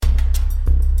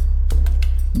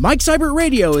Mike Seibert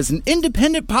Radio is an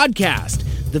independent podcast.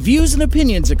 The views and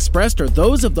opinions expressed are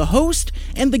those of the host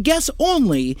and the guests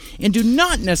only and do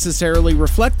not necessarily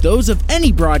reflect those of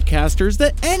any broadcasters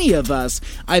that any of us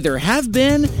either have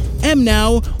been, am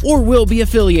now, or will be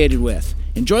affiliated with.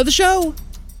 Enjoy the show!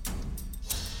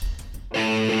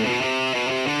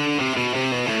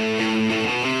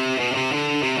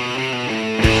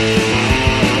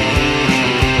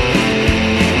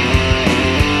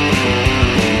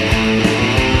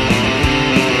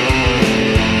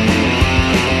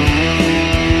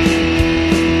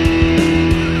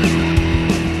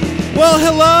 Well,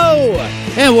 hello,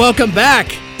 and welcome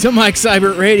back to Mike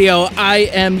Seibert Radio. I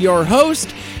am your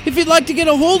host. If you'd like to get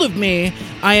a hold of me,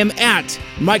 I am at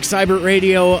Mike Seibert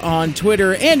Radio on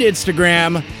Twitter and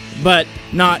Instagram, but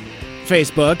not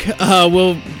Facebook.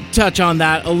 We'll touch on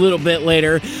that a little bit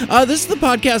later. This is the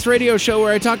podcast radio show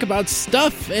where I talk about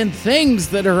stuff and things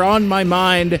that are on my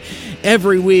mind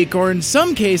every week, or in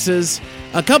some cases,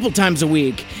 a couple times a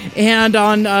week. And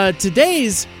on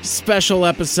today's special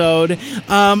episode,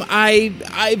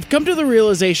 I've come to the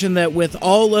realization that with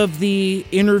all of the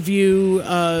interview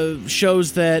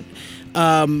shows that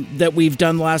we've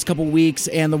done the last couple weeks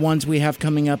and the ones we have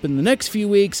coming up in the next few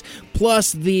weeks,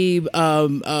 plus the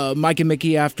Mike and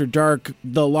Mickey After Dark,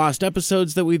 the lost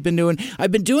episodes that we've been doing.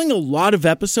 I've been doing a lot of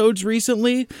episodes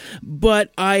recently,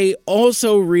 but I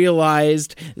also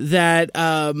realized that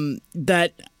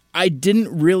I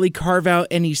didn't really carve out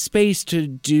any space to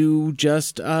do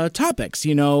just topics.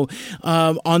 You know,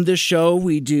 on this show,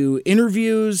 we do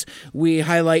interviews, we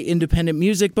highlight independent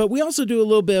music, but we also do a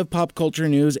little bit of pop culture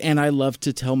news, and I love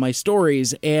to tell my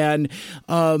stories. And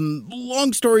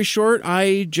long story short,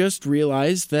 I just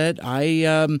realized that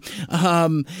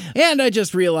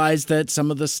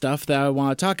some of the stuff that I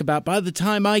want to talk about, by the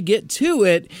time I get to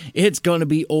it, it's going to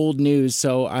be old news.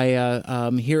 So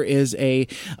here is a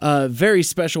very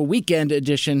special weekend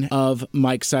edition of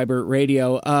Mike Seibert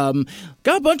Radio.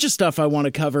 Got a bunch of stuff I want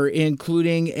to cover,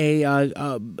 including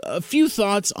a few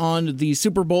thoughts on the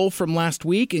Super Bowl from last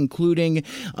week, including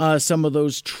some of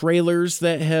those trailers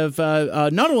that have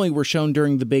not only were shown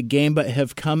during the big game, but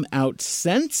have come out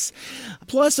since.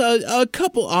 Plus a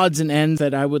couple odds and ends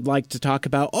that I would like to talk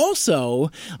about. Also,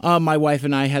 my wife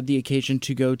and I had the occasion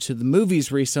to go to the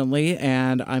movies recently,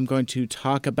 and I'm going to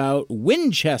talk about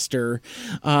Winchester,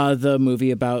 the movie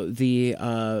about the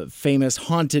famous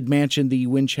haunted mansion, the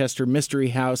Winchester Mystery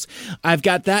House. I've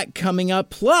got that coming up.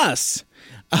 Plus,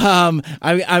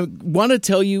 I want to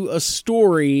tell you a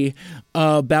story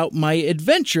about my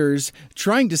adventures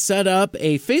trying to set up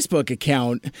a Facebook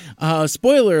account.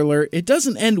 Spoiler alert, it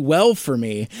doesn't end well for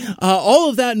me. All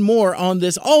of that and more on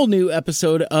this all-new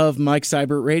episode of Mike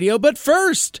Seibert Radio. But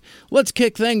first, let's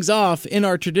kick things off in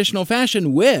our traditional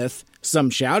fashion with some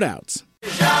shout-outs.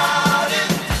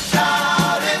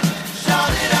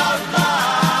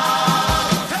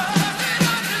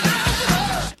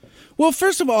 Well,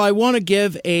 first of all, I want to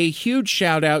give a huge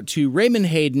shout out to Raymond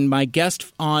Hayden, my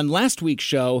guest on last week's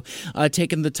show,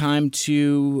 taking the time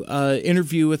to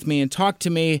interview with me and talk to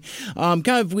me.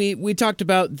 We talked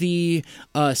about the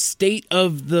state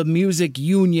of the music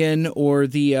union, or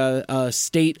the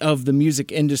state of the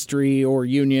music industry or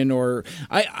union, or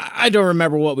I don't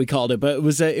remember what we called it, but it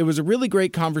was a really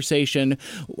great conversation.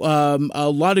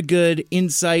 A lot of good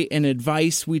insight and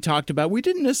advice we talked about. We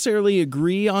didn't necessarily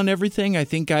agree on everything. I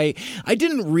think I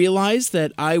didn't realize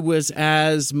that I was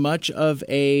as much of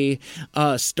a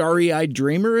starry-eyed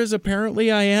dreamer as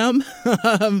apparently I am.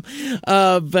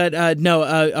 But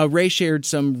Ray shared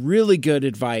some really good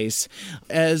advice,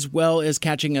 as well as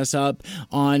catching us up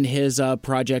on his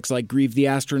projects like Grieve the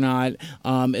Astronaut,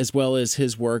 as well as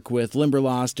his work with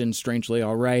Limberlost and Strangely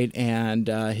Alright, and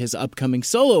his upcoming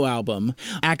solo album,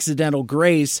 Accidental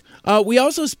Grace. We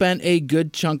also spent a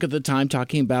good chunk of the time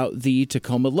talking about the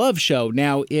Tacoma Love Show.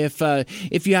 Now, if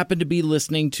you happen to be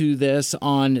listening to this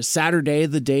on Saturday,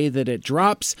 the day that it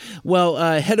drops, well,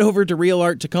 head over to Real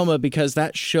Art Tacoma, because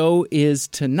that show is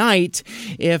tonight.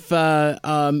 If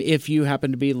you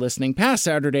happen to be listening past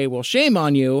Saturday, well, shame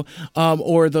on you.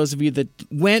 Or those of you that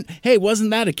went, hey, wasn't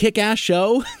that a kick-ass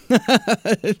show?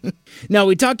 Now,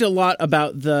 we talked a lot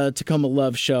about the Tacoma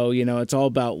Love Show. You know, it's all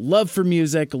about love for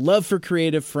music, love for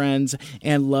creative friends,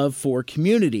 and love for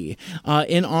community.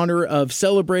 In honor of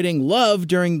celebrating love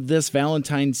during this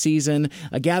Valentine's season,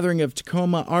 a gathering of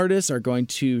Tacoma artists are going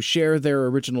to share their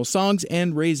original songs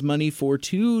and raise money for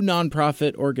two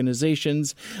nonprofit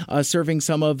organizations serving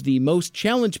some of the most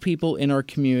challenged people in our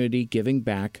community, giving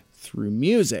back through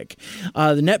music.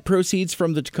 The net proceeds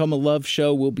from the Tacoma Love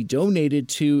Show will be donated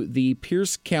to the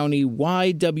Pierce County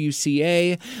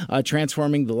YWCA,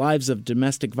 transforming the lives of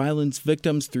domestic violence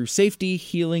victims through safety,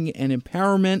 healing, and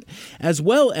empowerment, as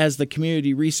well as the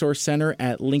Community Resource Center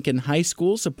at Lincoln High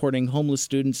School, supporting homeless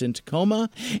students in Tacoma.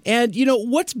 And,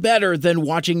 what's better than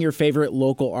watching your favorite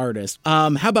local artist?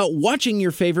 How about watching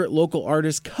your favorite local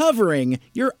artist covering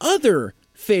your other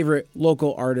favorite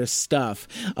local artist stuff?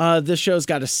 This show's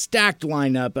got a stacked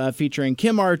lineup featuring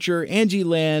Kim Archer, Angie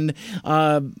Lynn,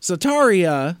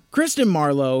 Sataria, Kristen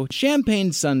Marlowe,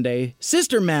 Champagne Sunday,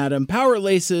 Sister Madam, Power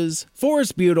Laces,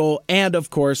 Forrest Butyl, and of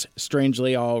course,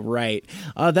 Strangely All Right.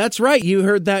 That's right, you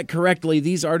heard that correctly.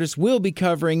 These artists will be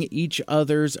covering each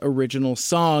other's original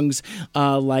songs,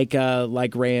 like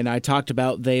Ray and I talked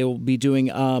about. They will be doing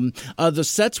the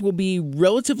sets will be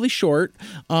relatively short,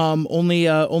 only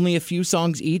a few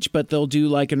songs each, but they'll do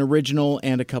like an original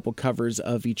and a couple covers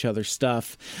of each other's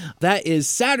stuff. That is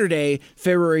Saturday,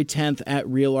 February 10th at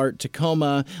Real Art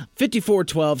Tacoma,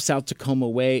 5412 South Tacoma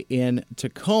Way in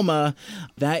Tacoma.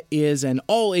 That is an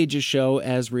all-ages show,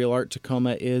 as Real Art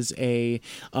Tacoma is a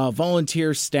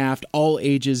volunteer-staffed,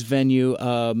 all-ages venue.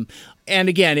 And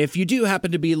again, if you do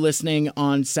happen to be listening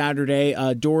on Saturday,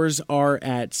 doors are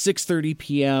at 6:30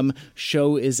 p.m.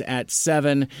 Show is at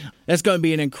 7. That's going to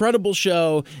be an incredible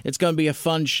show. It's going to be a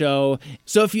fun show.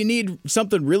 So if you need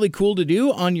something really cool to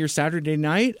do on your Saturday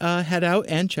night, head out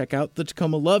and check out the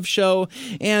Tacoma Love Show.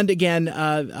 And again,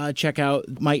 check out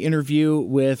my interview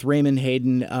with Raymond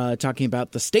Hayden talking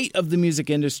about the state of the music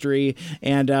industry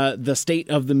and the state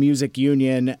of the music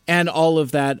union and all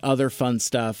of that other fun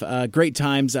stuff. Great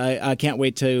times. I can't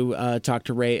wait to talk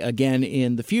to Ray again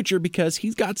in the future, because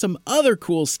he's got some other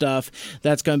cool stuff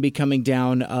that's going to be coming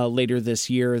down later this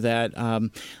year that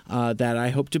I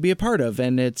hope to be a part of.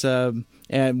 And it's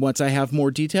and once I have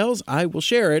more details, I will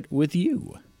share it with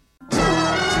you.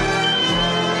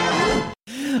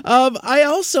 I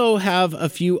also have a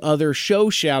few other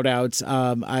show shout-outs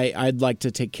I'd like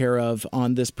to take care of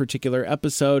on this particular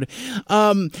episode.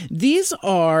 These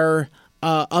are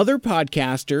other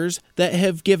podcasters that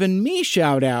have given me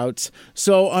shout-outs,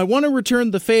 so I want to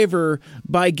return the favor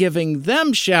by giving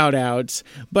them shout-outs,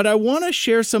 but I want to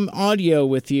share some audio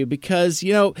with you because,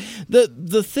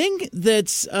 the thing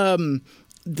that's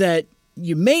that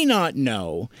you may not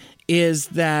know is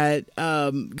that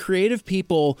creative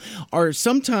people are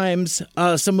sometimes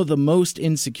some of the most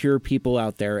insecure people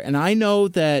out there. And I know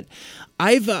that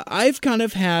I've kind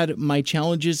of had my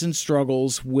challenges and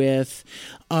struggles with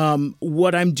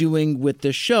what I'm doing with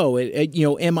this show.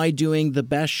 Am I doing the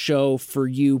best show for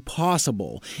you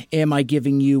possible? Am I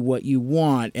giving you what you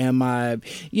want? Am I,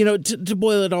 to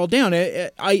boil it all down,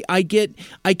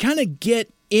 I kind of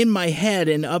get in my head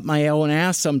and up my own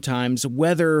ass sometimes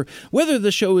whether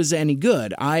the show is any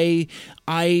good. I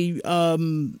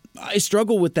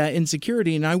struggle with that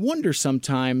insecurity, and I wonder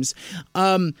sometimes.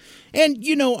 I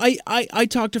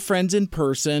talk to friends in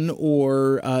person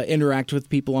or interact with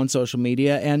people on social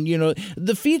media, and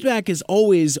the feedback is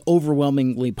always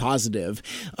overwhelmingly positive.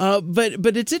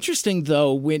 But it's interesting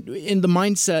though, when in the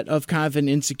mindset of kind of an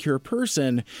insecure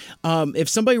person, if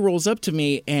somebody rolls up to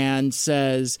me and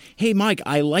says, "Hey, Mike,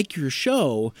 I like your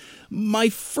show," my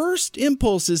first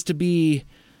impulse is to be,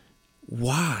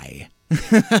 why?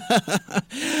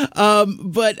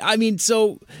 But I mean,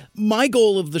 so my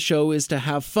goal of the show is to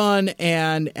have fun,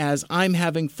 and as I'm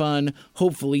having fun,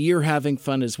 hopefully you're having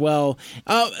fun as well.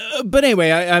 But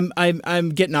anyway, I'm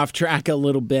getting off track a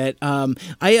little bit. One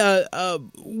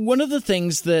of the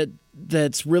things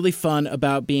that's really fun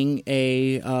about being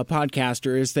a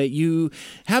podcaster is that you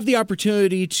have the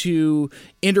opportunity to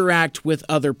interact with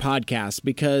other podcasts,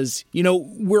 because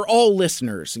we're all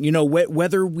listeners,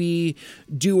 whether we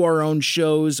do our own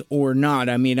shows or not.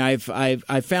 I mean, I've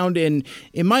found in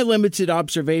my limited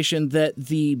observation that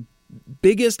the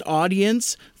biggest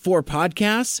audience for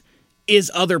podcasts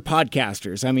is other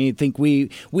podcasters. I mean, I think we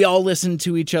all listen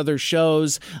to each other's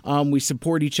shows. We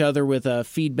support each other with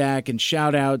feedback and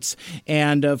shout outs.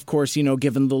 And of course,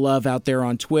 given the love out there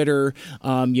on Twitter,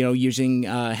 using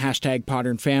hashtag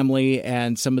Podern Family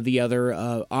and some of the other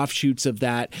offshoots of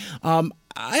that.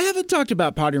 I haven't talked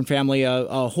about Podern Family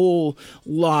a whole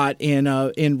lot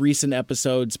in recent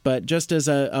episodes, but just as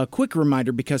a quick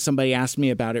reminder, because somebody asked me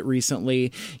about it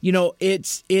recently,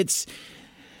 it's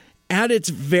at its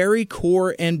very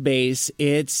core and base,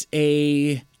 it's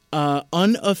a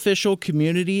unofficial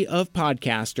community of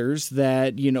podcasters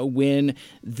that, when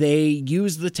they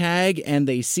use the tag and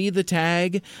they see the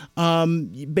tag,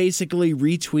 basically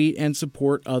retweet and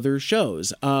support other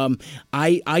shows.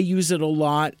 I use it a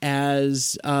lot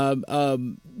as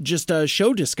just a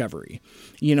show discovery,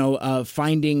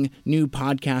 finding new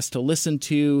podcasts to listen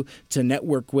to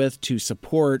network with, to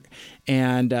support.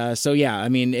 And so, yeah, I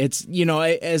mean, it's,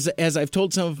 as I've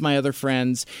told some of my other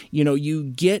friends, you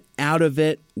get out of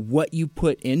it what you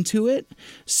put into it.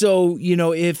 So,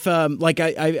 if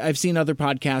I've seen other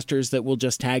podcasters that will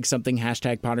just tag something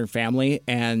 #PodernFamily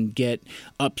and get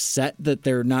upset that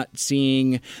they're not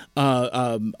seeing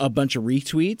a bunch of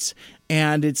retweets.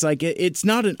 And it's like, it's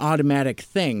not an automatic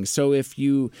thing. So if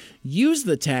you use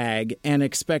the tag and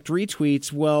expect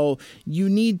retweets, well, you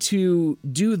need to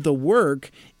do the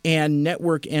work and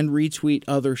network and retweet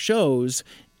other shows,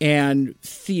 and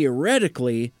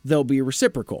theoretically they'll be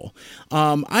reciprocal.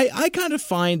 I kind of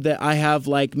find that I have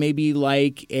maybe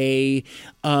a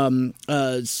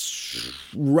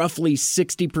roughly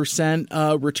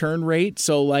 60% return rate.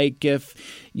 So if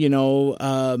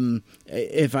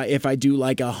I do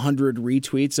 100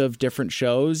 retweets of different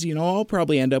shows, I'll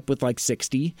probably end up with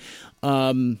 60.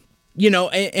 And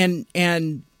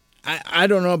I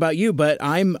don't know about you, but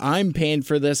I'm paying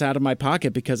for this out of my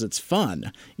pocket because it's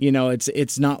fun.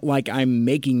 It's not like I'm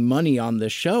making money on the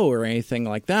show or anything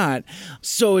like that.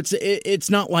 So it's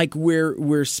not like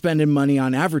we're spending money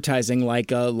on advertising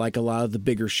like a lot of the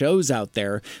bigger shows out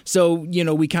there. So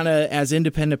we kind of, as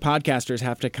independent podcasters,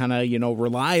 have to kind of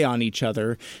rely on each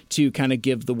other to kind of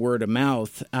give the word of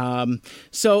mouth.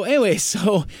 So anyway,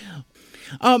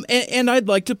 and I'd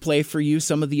like to play for you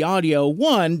some of the audio,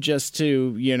 one, just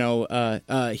to,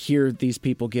 hear these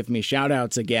people give me shout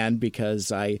outs again,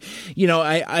 because I've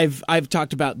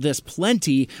talked about this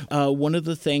plenty. One of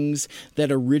the things that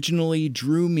originally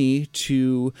drew me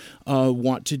to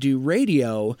want to do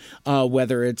radio,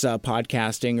 whether it's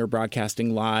podcasting or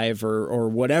broadcasting live or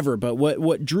whatever, but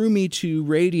what drew me to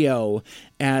radio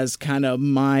as kind of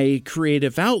my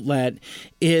creative outlet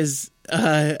is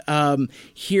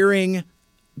hearing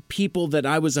people that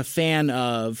I was a fan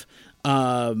of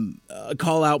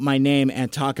call out my name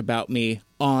and talk about me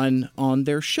on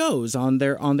their shows, on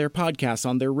their podcasts,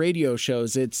 on their radio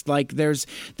shows. It's like there's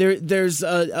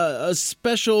a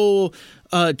special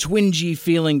twingy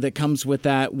feeling that comes with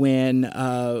that when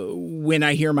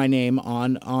I hear my name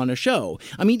on a show.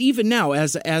 I mean, even now,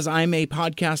 as I'm a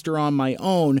podcaster on my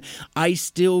own, I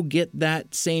still get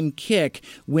that same kick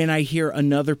when I hear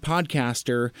another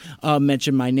podcaster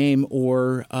mention my name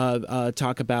or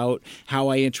talk about how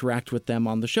I interact with them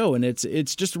on the show. And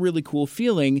it's just a really cool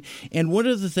feeling. And one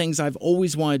of the things I've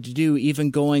always wanted to do,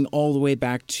 even going all the way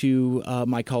back to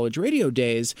my college radio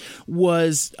days,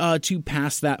 was to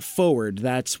pass that forward.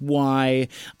 That's why,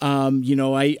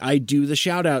 I do the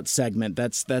shout out segment.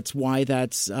 That's why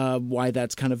that's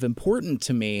kind of important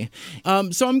to me.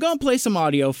 So I'm going to play some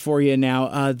audio for you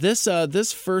now.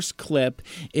 This first clip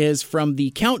is from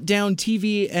the Countdown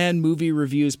TV and Movie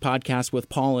Reviews podcast with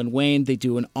Paul and Wayne. They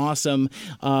do an awesome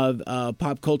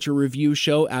pop culture review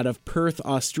show out of Perth,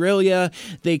 Australia.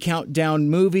 They count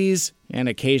down movies and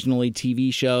occasionally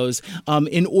TV shows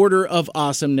in order of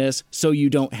awesomeness, so you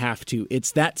don't have to.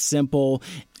 It's that simple.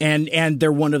 And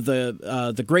they're one of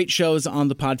the great shows on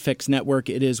the Podfix network.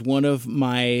 It is one of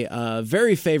my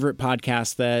very favorite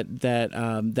podcasts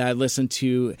that I listen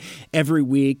to every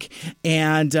week.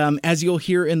 And as you'll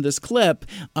hear in this clip,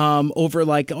 over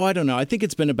I don't know, I think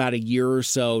it's been about a year or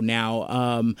so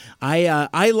now.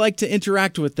 I like to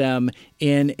interact with them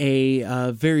in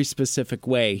a very specific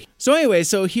way. So anyway,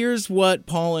 here's what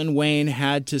Paul and Wayne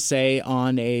had to say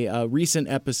on a recent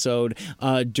episode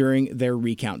during their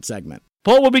recount segment.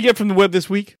 Paul, what we get from the web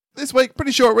this week? This week,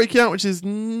 pretty short recount, which is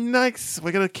nice.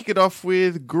 We're going to kick it off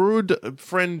with good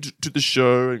friend to the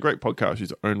show and great podcast in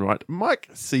his own right, Mike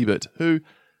Siebert, who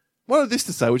wanted this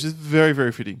to say, which is very,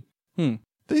 very fitting.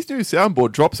 These new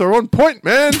soundboard drops are on point,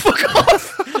 man. Fuck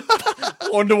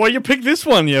off! Wonder why you picked this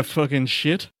one, you fucking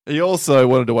shit. He also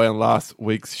wanted to weigh on last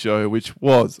week's show, which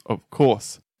was, of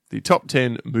course, the top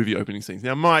 10 movie opening scenes.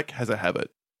 Now, Mike has a habit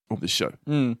of this show.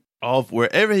 Of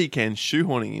wherever he can,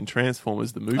 shoehorning in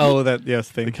Transformers, the movie. Oh, that,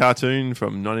 yes, thing. The cartoon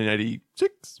from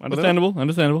 1986. Understandable. And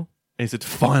he said,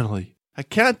 finally, a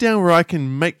countdown where I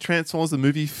can make Transformers the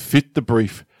movie fit the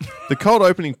brief. The cold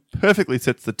opening perfectly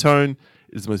sets the tone.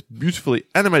 It is the most beautifully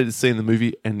animated scene in the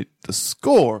movie, and the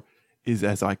score is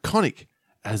as iconic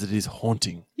as it is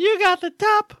haunting. You got the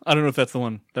top. I don't know if that's the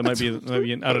one. That might be I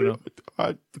don't know.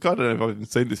 I don't know if I've even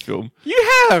seen this film.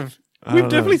 You have. We've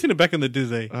definitely seen it back in the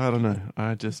Disney. I don't know.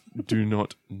 I just do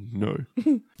not know.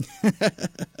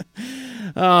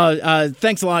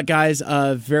 Thanks a lot, guys.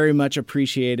 Very much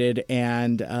appreciated.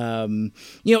 And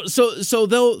so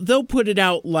they'll put it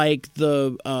out like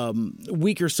the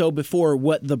week or so before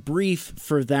what the brief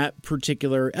for that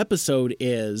particular episode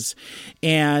is,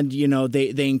 and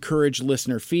they encourage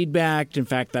listener feedback. In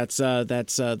fact, that's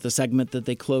the segment that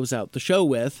they close out the show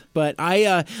with. But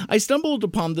I stumbled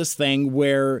upon this thing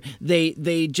where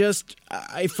they just,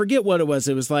 I forget what it was.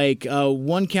 It was like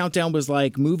one countdown was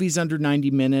like movies under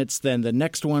 90 minutes. Then the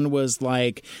next one was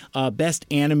like best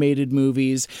animated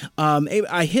movies.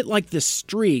 I hit like this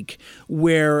streak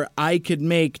where I could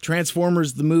make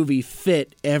Transformers the movie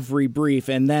fit every brief.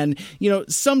 And then,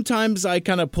 sometimes I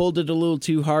kind of pulled it a little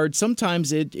too hard.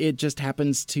 Sometimes it just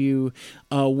happens to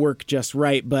work just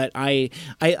right. But I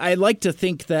like to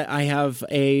think that I have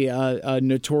a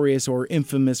notorious or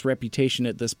infamous reputation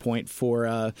at this point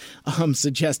for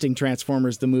suggesting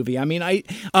Transformers the movie. I mean, I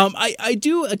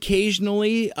do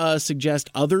occasionally suggest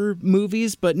other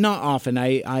movies, but not often.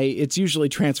 It's usually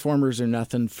Transformers or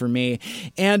nothing for me.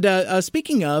 And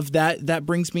speaking of that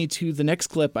brings me to the next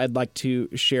clip I'd like to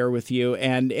share with you,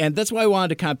 and that's why I wanted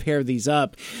to kind of pair these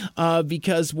up,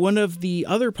 because one of the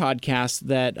other podcasts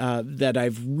that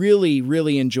I've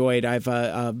really enjoyed,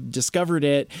 I've discovered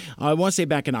it, I want to say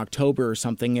back in October or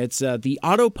something. It's the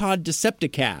Autopod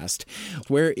Decepticast,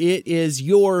 where it is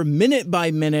your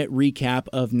minute-by-minute recap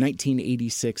of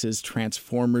 1986's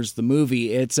Transformers the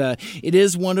movie. It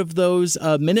is one of those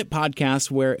minute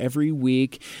podcasts where every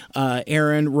week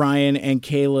Aaron, Ryan, and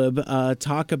Caleb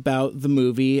talk about the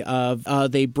movie.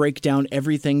 They break down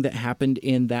everything that happened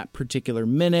in that particular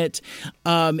minute,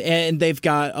 and they've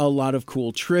got a lot of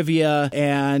cool trivia,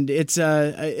 and it's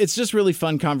just really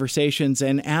fun conversations.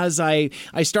 And as I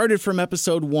started from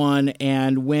episode 1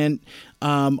 and went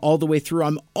all the way through,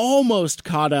 I'm almost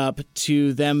caught up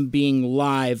to them being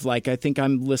live. Like, I think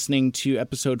I'm listening to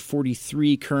episode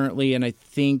 43 currently, and I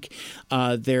think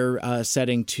they're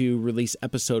setting to release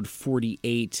episode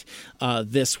 48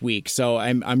 this week. So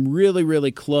I'm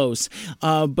really close.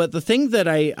 But the thing that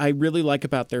I really like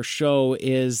about their show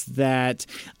is that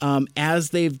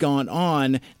as they've gone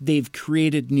on, they've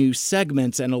created new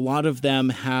segments, and a lot of them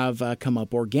have come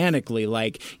up organically.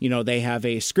 Like, they have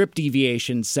a script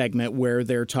deviation segment where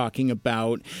they're talking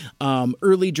about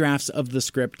early drafts of the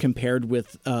script compared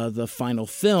with the final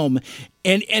film.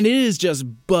 And it is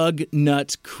just bug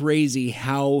nut crazy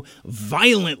how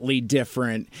violently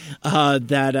different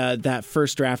that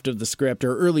first draft of the script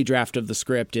or early draft of the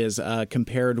script is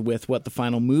compared with what the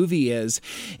final movie is.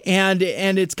 And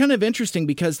it's kind of interesting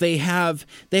because they have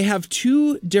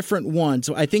two different ones.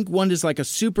 So I think one is like a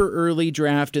super early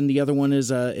draft and the other one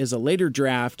is a later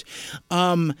draft.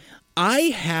 I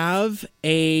have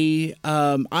a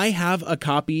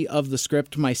copy of the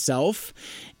script myself,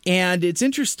 and it's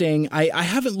interesting. I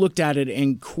haven't looked at it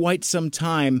in quite some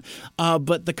time,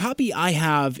 but the copy I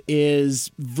have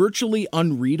is virtually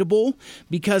unreadable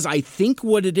because I think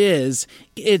what it is,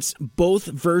 it's both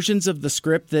versions of the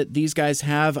script that these guys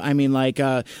have. I mean, like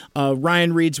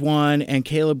Ryan reads one and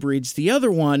Caleb reads the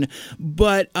other one,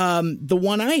 but the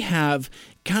one I have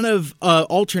kind of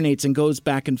alternates and goes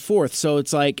back and forth. So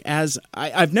it's like, as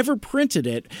I've never printed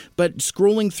it, but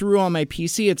scrolling through on my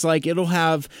PC, it's like it'll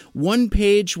have one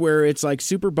page where it's like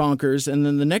super bonkers, and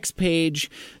then the next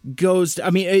page goes, I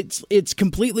mean, it's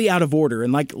completely out of order.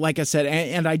 And like I said,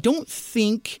 and I don't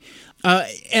think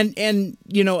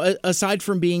aside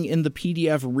from being in the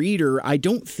PDF reader, I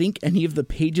don't think any of the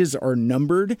pages are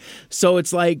numbered. So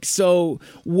it's like, so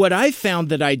what I found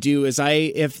that I do is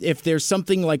if there's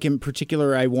something like in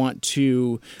particular, I want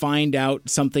to find out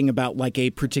something about like a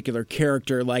particular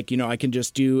character, like, I can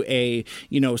just do a,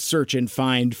 search and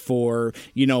find for,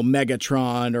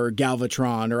 Megatron or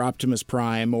Galvatron or Optimus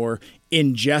Prime or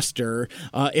Ingester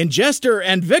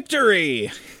and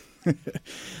Victory.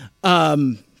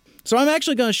 So I'm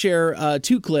actually going to share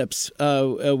two clips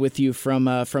with you from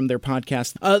their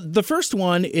podcast. The first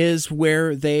one is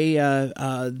where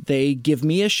they give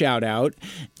me a shout out.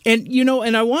 And,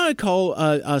 and I want to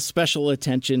call special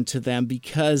attention to them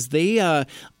because they,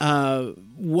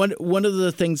 one of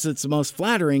the things that's most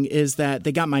flattering is that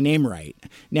they got my name right.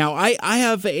 Now, I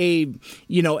have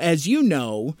as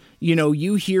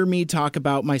you hear me talk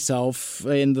about myself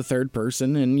in the third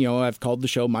person, and, I've called the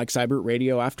show Mike Seibert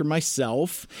Radio after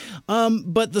myself.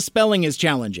 But the spelling is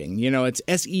challenging. It's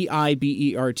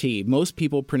Seibert. Most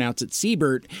people pronounce it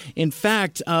Siebert. In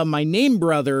fact, my name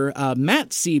brother,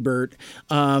 Matt Siebert,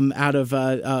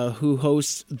 who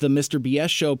hosts the Mr. BS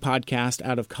Show podcast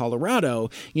out of Colorado.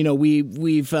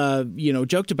 We've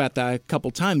joked about that a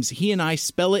couple times. He and I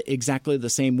spell it exactly the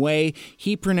same way.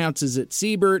 He pronounces it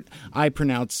Siebert. I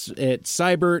pronounce it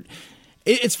Seibert.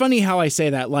 It's funny how I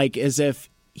say that, like as if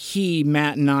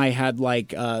Matt and I had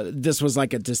this was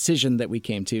like a decision that we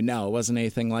came to. No, it wasn't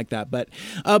anything like that. But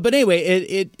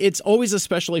anyway, it's always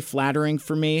especially flattering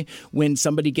for me when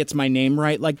somebody gets my name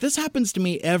right. Like this happens to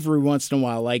me every once in a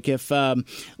while. If I'm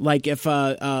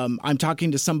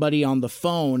talking to somebody on the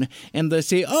phone and they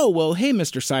say, "Oh, well, hey,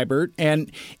 Mr. Seibert,"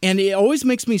 and it always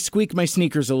makes me squeak my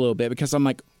sneakers a little bit because I'm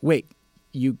like, wait,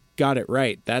 you got it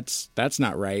right. That's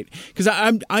not right. Because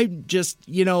I just,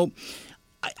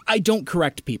 I don't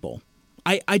correct people.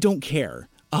 I don't care.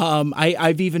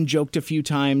 I've even joked a few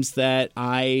times that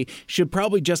I should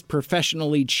probably just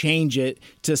professionally change it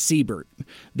to Siebert.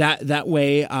 That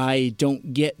way I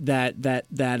don't get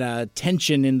that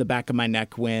tension in the back of my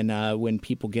neck when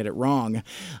people get it wrong.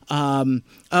 But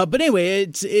anyway,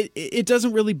 it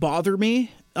doesn't really bother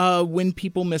me when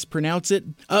people mispronounce it,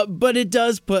 but it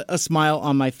does put a smile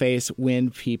on my face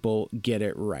when people get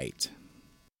it right.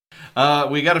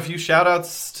 We got a few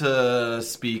shout-outs to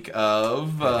speak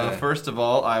of. First of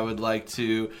all, I would like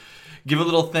to give a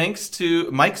little thanks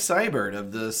to Mike Seibert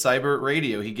of the Seibert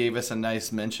Radio. He gave us a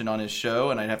nice mention on his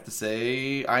show, and I'd have to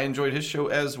say I enjoyed his show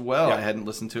as well. Yeah. I hadn't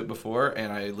listened to it before,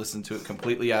 and I listened to it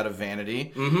completely out of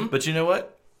vanity. Mm-hmm. But you know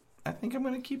what? I think I'm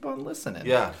going to keep on listening.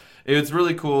 Yeah. It's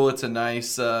really cool. It's a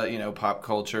nice, pop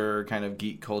culture, kind of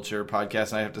geek culture podcast,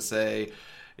 and I have to say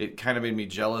it kind of made me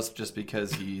jealous just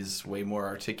because he's way more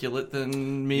articulate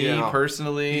than me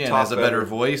personally and has a better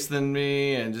voice than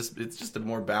me, and it's just a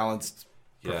more balanced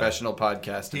professional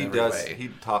podcast in every way.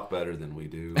 He'd talk better than we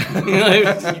do. You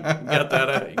got that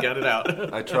out. You got it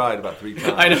out. I tried about 3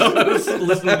 times. I know. I was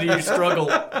listening to you struggle.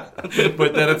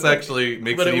 But then it's actually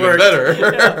makes it even worked.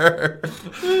 better.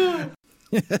 Yeah.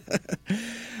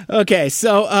 Okay,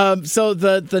 so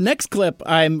the next clip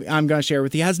I'm going to share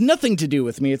with you has nothing to do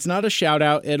with me. It's not a shout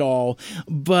out at all,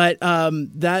 but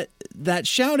that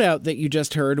shout out that you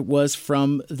just heard was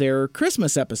from their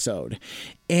Christmas episode,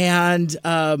 and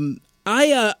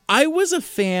I was a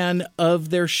fan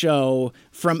of their show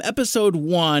from episode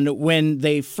 1 when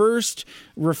they first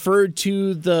referred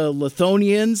to the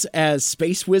Lithonians as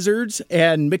space wizards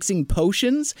and mixing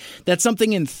potions. That's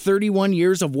something in 31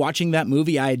 years of watching that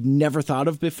movie I had never thought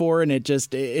of before, and it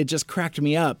just cracked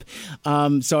me up.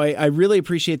 So I really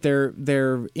appreciate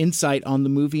their insight on the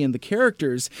movie and the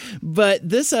characters. But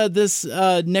this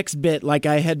next bit, like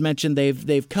I had mentioned,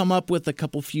 they've come up with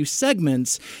a few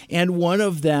segments, and one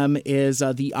of them is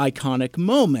the iconic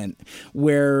moment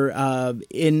where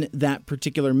in that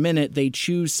particular minute they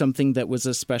choose something that was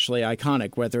especially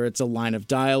iconic, whether it's a line of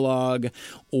dialogue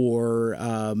or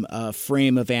a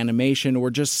frame of animation or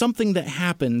just something that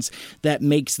happens that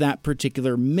makes that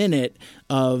particular minute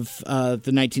of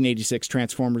the 1986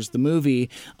 Transformers the movie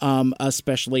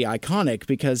especially iconic,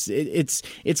 because it's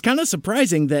kind of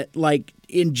surprising that like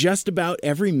in just about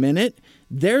every minute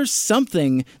there's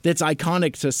something that's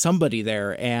iconic to somebody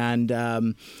there. And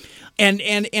I'm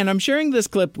sharing this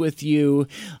clip with you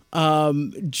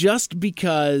just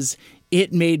because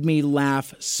it made me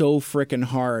laugh so frickin'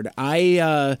 hard.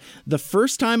 The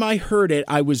first time I heard it,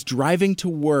 I was driving to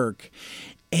work,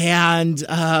 and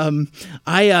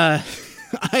I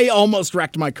almost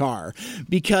wrecked my car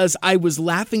because I was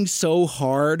laughing so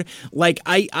hard. Like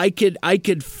I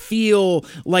could feel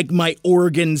like my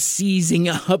organs seizing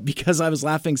up because I was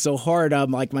laughing so hard.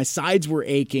 Like my sides were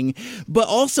aching, but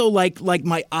also like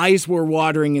my eyes were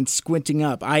watering and squinting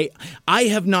up. I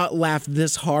have not laughed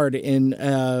this hard in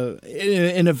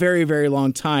a very, very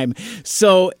long time.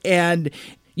 So, and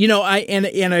you know,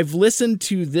 I've listened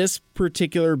to this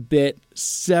particular bit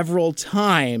several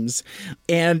times,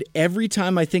 and every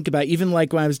time I think about it, even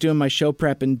like when I was doing my show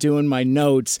prep and doing my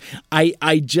notes,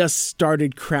 I just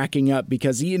started cracking up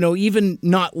because, you know, even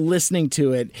not listening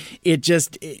to it, it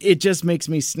just makes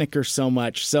me snicker so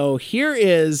much. So here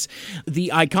is the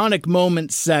iconic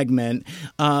moment segment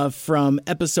from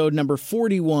episode number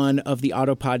 41 of the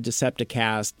Autopod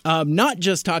Decepticast. Not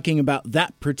just talking about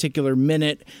that particular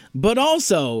minute, but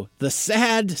also the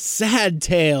sad, sad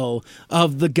tale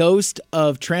of the ghost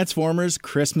of Transformers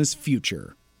Christmas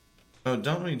Future. Oh,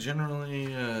 don't we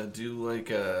generally do like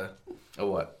a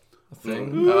what? A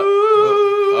thing? Wait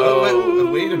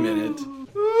a minute. This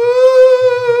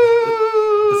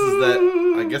is that.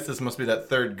 I guess this must be that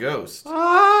third ghost.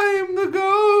 I'm the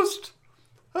ghost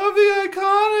of the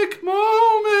iconic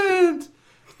moment,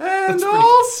 and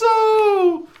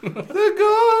also the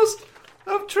ghost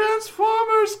of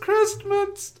Transformers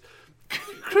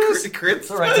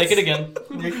Christmas. All right, take it again.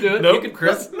 You can do it. Nope. You can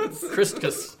Christmas.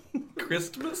 Christmas.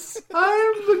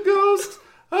 I am the ghost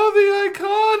of the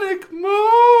iconic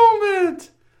moment,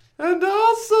 and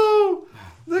also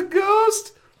the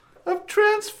ghost of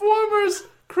Transformers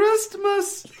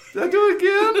Christmas. Did I do it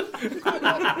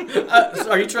again? So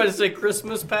are you trying to say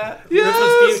Christmas, Pat? Yes.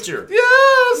 Christmas future.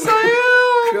 Yes,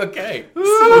 I am. Okay.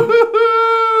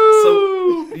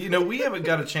 So, we haven't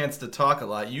got a chance to talk a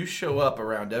lot. You show up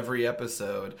around every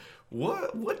episode.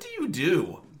 What do you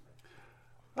do?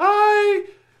 I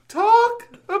talk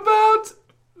about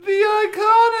the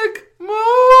iconic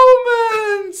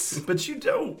moments. But you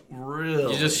don't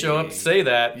really. You just show up, say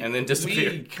that, and then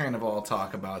disappear. We kind of all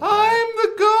talk about that. I'm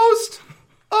the ghost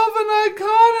of an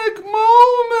iconic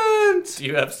moment. Do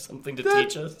you have something to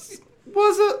teach us?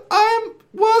 Was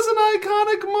an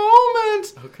iconic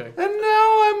moment. Okay. And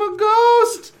now I'm a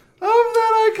ghost of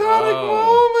that iconic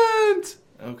moment.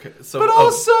 Okay. So, But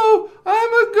also,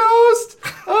 I'm a ghost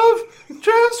of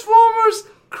Transformers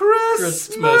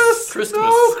Christmas. No,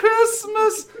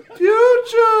 Christmas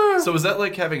future. So is that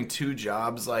like having two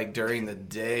jobs? Like during the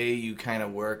day, you kind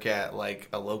of work at like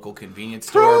a local convenience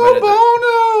store. Pro but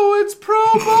bono. It's pro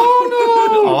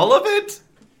bono. all of it?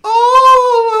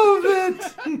 All of it.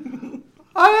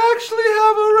 I actually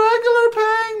have a regular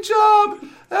paying job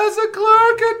as a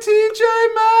clerk at TJ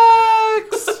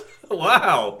Maxx.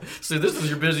 Wow. So this is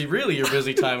your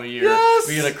busy time of year. Yes.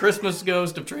 Being a Christmas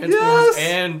ghost of Transformers Yes.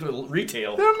 and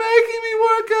retail. They're making me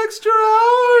work extra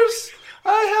hours.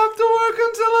 I have to work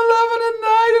until 11 at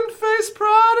night and face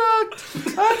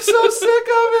product. I'm so sick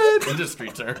of it. Industry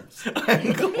terms.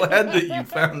 I'm glad that you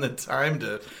found the time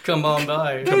to Come on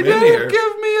by. They in didn't here.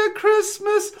 give me a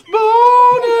Christmas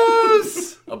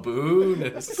bonus. A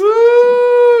bonus.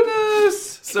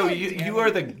 Bonus. So you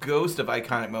are the ghost of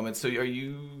iconic moments. So are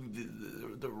you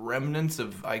the remnants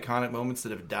of iconic moments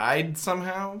that have died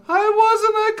somehow? I was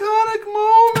an iconic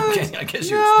moment. Okay, I guess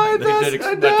you Now explained that. They did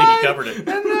I I think he died, covered it.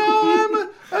 and now I'm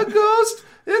a ghost.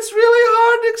 It's really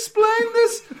hard to explain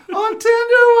this on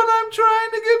Tinder when I'm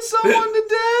trying to get someone to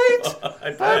date.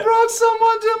 I brought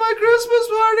someone to my Christmas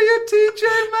party at TJ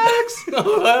Maxx.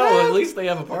 Well, at least they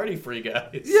have a party for you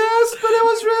guys. Yes, but it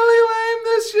was really lame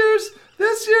this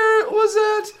year it was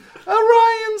at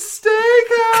Orion's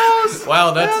Steakhouse.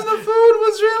 Wow, that's- And the food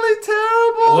was really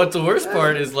terrible. What's the worst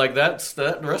part is like that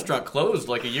restaurant closed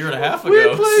like a year and a half We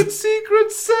ago. played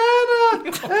Secret Santa,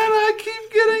 and I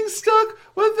keep getting stuck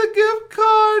with the gift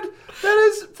card that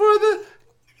is for the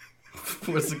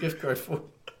What's the gift card for?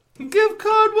 gift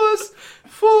card was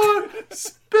for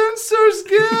Spencer's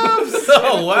Gifts.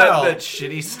 Oh wow. That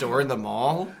shitty store in the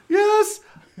mall? Yes,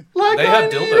 like They I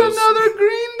have need dildos. another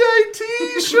Green Day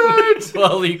T-shirt.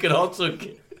 Well, you could also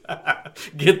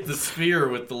get the sphere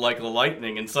with the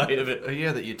lightning inside of it. Oh,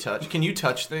 yeah, that you touch. Can you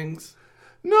touch things?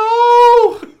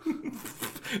 No,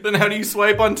 Then how do you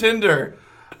swipe on Tinder?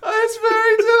 it's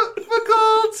very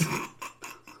difficult.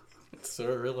 It's so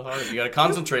really hard. You got to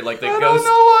concentrate like the I don't ghost, know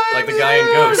why like I'm the guy in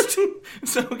here. Ghost.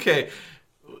 It's okay.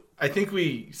 I think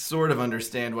we sort of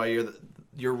understand why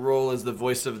your role is the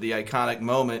voice of the iconic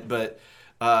moment, but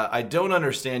I don't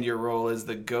understand your role as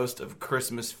the ghost of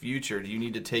Christmas future. Do you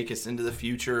need to take us into the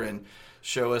future and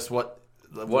show us what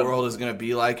the world is going to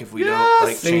be like if we Yes. don't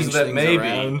like Things change that things may be.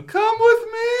 around? Come with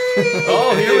me.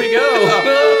 Oh, here we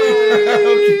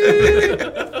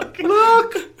go.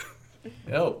 Look,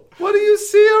 Oh, what do you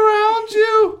see around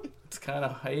you? it's kind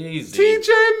of hazy. TJ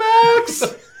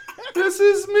Maxx. This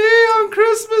is me on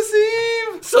Christmas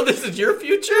Eve. So this is your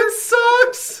future? It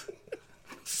sucks.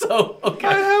 So, I okay.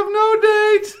 have no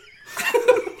date.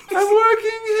 I'm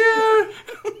working here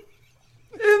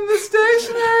in the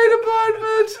stationery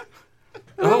department.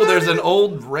 Oh, there's an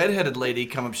old redheaded lady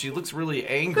come up. She looks really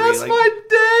angry. That's my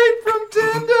date from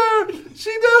Tinder.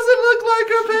 She doesn't look like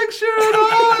her picture at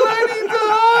all. Lady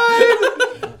died.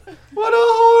 What a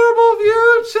horrible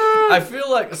future. I feel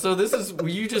like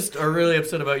you just are really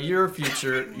upset about your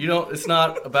future. You don't. It's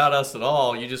not about us at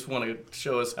all. You just want to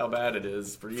show us how bad it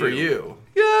is for you. for you.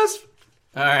 Yes.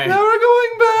 All right. Now we're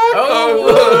going back. Oh.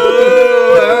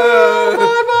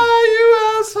 Bye bye, you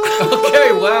asshole.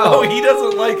 Okay. Wow. Oh, he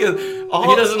doesn't like it.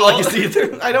 He doesn't like us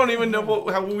either. I don't even know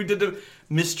how we did to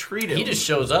mistreat him. He just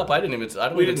shows up. I don't we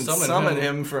even didn't summon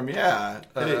him from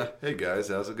Hey guys,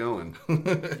 how's it going?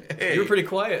 Hey. You were pretty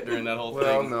quiet during that whole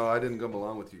Well, thing. no, I didn't come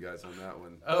along with you guys on that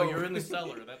one. Oh, you were in the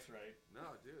cellar. That's right. No,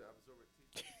 dude,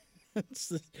 I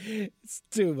was over. It's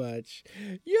too much.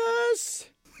 Yes.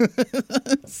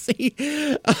 See,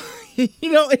 and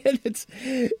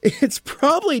it's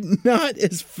probably not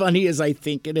as funny as I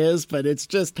think it is, but it's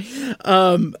just,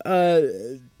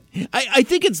 I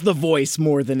think it's the voice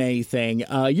more than anything.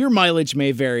 Your mileage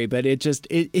may vary, but it just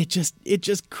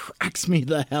cracks me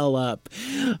the hell up.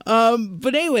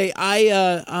 But anyway,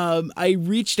 I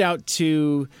reached out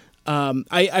to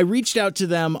I reached out to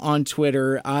them on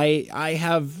Twitter. I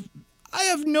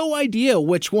have no idea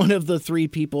which one of the three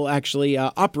people actually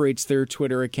operates their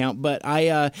Twitter account, but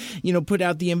I, put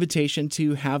out the invitation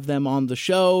to have them on the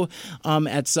show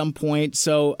at some point.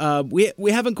 So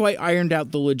we haven't quite ironed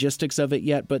out the logistics of it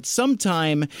yet, but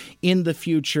sometime in the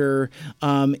future,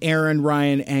 Aaron,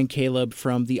 Ryan, and Caleb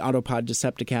from the Autopod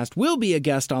Decepticast will be a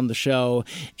guest on the show,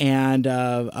 and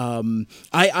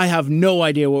I have no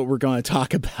idea what we're going to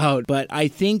talk about, but I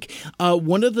think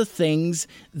one of the things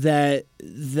that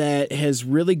has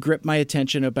really gripped my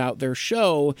attention about their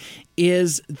show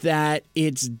is that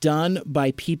it's done by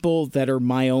people that are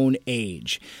my own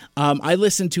age. I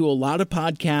listen to a lot of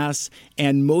podcasts,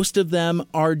 and most of them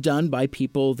are done by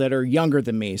people that are younger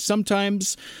than me,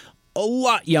 sometimes a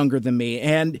lot younger than me.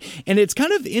 And it's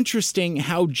kind of interesting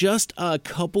how just a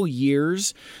couple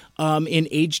years in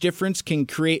age difference can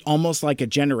create almost like a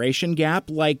generation gap.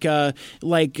 Like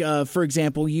for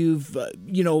example, you've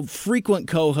frequent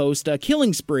co-host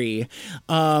Killing Spree. He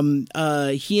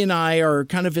and I are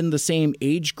kind of in the same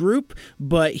age group,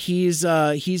 but he's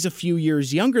a few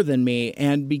years younger than me,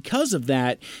 and because of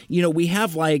that, we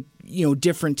have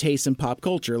different tastes in pop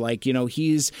culture.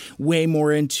 He's way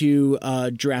more into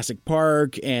Jurassic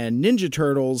Park and Ninja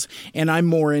Turtles, and I'm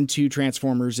more into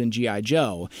Transformers and G.I.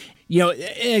 Joe.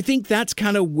 And I think that's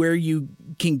kind of where you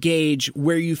can gauge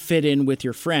where you fit in with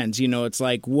your friends. It's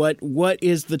like, what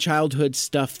is the childhood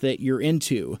stuff that you're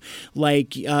into?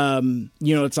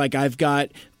 It's like I've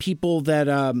got people that,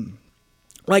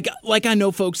 like I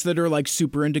know folks that are like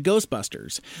super into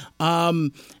Ghostbusters.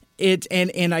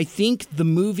 And I think the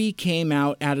movie came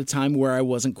out at a time where I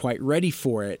wasn't quite ready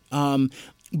for it.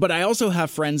 But I also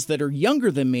have friends that are younger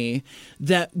than me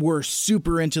that were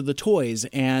super into the toys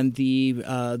and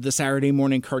the Saturday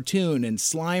morning cartoon and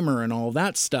Slimer and all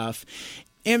that stuff.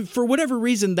 And for whatever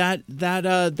reason,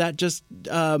 that just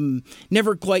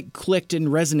never quite clicked and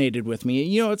resonated with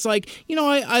me. It's like,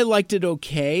 I liked it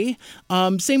okay.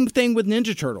 Same thing with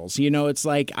Ninja Turtles. It's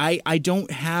like I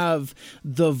don't have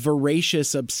the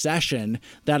voracious obsession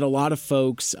that a lot of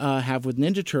folks have with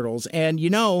Ninja Turtles. And,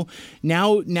 now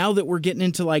that we're getting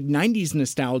into like 90s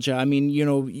nostalgia, I mean,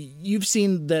 you've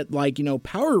seen that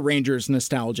Power Rangers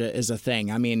nostalgia is a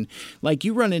thing. I mean,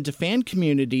 you run into fan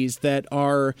communities that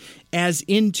are as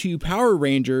into Power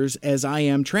Rangers as I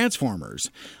am Transformers.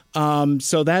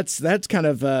 So that's kind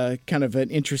of an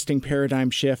interesting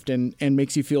paradigm shift and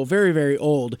makes you feel very, very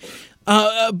old.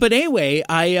 But anyway,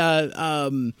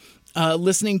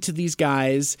 listening to these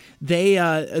guys,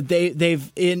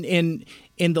 they've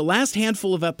in the last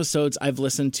handful of episodes I've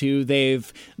listened to,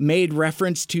 they've made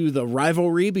reference to the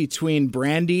rivalry between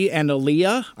Brandy and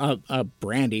Aaliyah.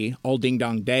 Brandy, all ding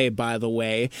dong day, by the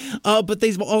way. But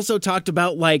they've also talked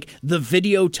about the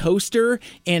video toaster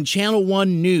and Channel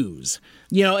 1 News.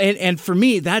 And for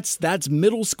me, that's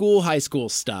middle school, high school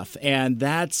stuff. And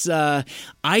that's, I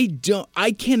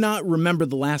cannot remember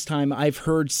the last time I've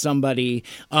heard somebody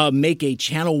make a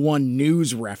Channel 1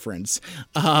 News reference.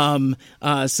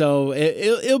 So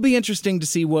it'll be interesting to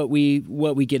see what we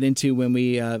get into when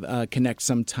we connect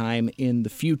sometime in the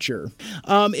future.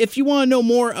 If you want to know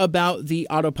more about the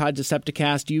Autopod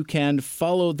Decepticast, you can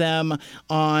follow them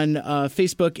on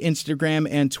Facebook, Instagram,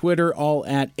 and Twitter, all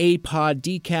at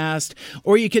APodDcast.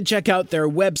 Or you can check out their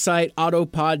website,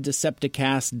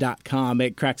 autopoddecepticast.com.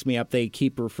 It cracks me up. They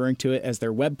keep referring to it as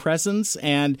their web presence.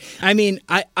 And I mean,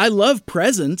 I love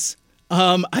presents.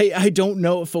 I don't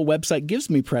know if a website gives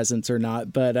me presents or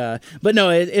not, but no,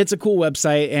 it's a cool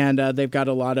website, and they've got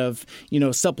a lot of,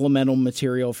 supplemental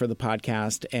material for the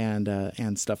podcast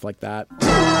and stuff like that.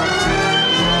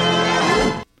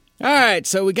 All right,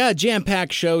 so we got a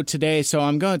jam-packed show today, so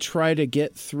I'm going to try to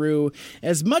get through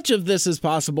as much of this as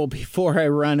possible before I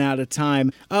run out of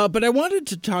time. But I wanted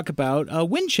to talk about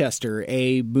Winchester,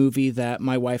 a movie that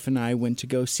my wife and I went to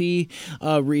go see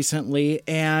recently.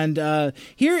 And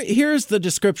here's the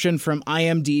description from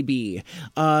IMDb.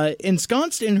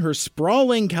 Ensconced in her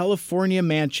sprawling California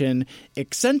mansion,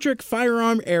 eccentric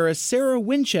firearm heiress Sarah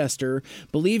Winchester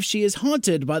believes she is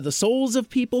haunted by the souls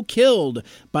of people killed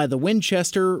by the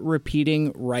Winchester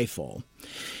repeating rifle.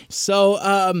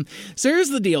 So here's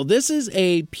the deal. This is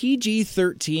a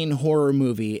PG-13 horror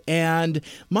movie, and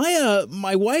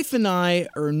my wife and I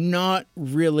are not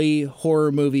really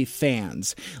horror movie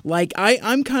fans. Like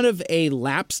I'm kind of a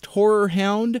lapsed horror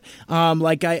hound.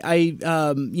 Like I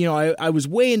was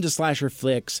way into slasher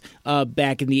flicks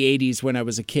back in the 80s when I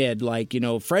was a kid. Like,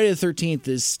 Friday the 13th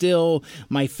is still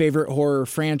my favorite horror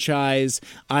franchise.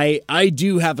 I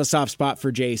do have a soft spot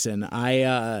for Jason.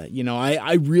 I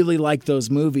really like those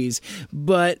movies.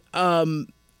 But I'm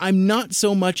not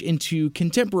so much into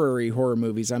contemporary horror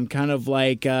movies. I'm kind of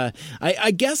like,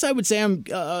 I guess I would say I'm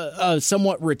a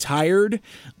somewhat retired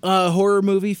horror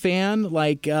movie fan.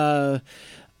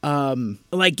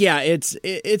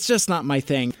 It's just not my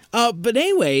thing. But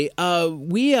anyway,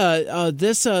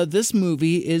 this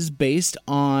movie is based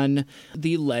on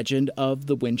the legend of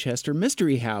the Winchester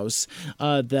Mystery House,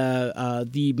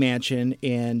 the mansion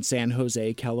in San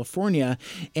Jose, California,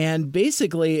 and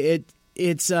basically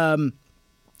it's kind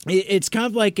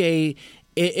of like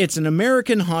it's an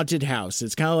American haunted house.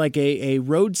 It's kind of like a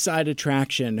roadside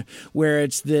attraction where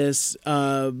it's this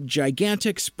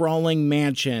gigantic, sprawling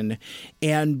mansion.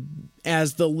 And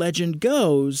as the legend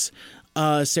goes,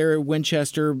 Sarah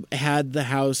Winchester had the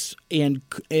house in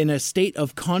a state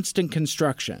of constant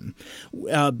construction,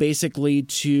 basically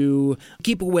to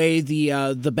keep away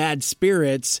the bad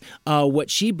spirits, what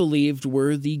she believed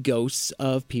were the ghosts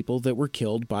of people that were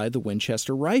killed by the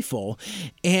Winchester rifle.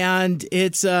 And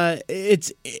it's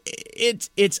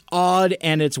odd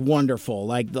and it's wonderful.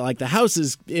 Like the house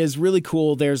is really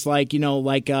cool. There's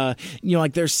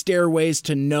there's stairways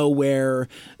to nowhere.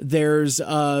 There's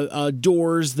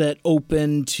doors that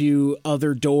open to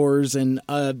other doors, and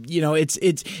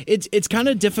it's kind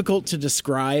of difficult to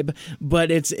describe,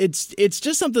 but it's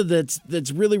just something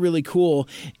that's really, really cool.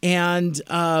 And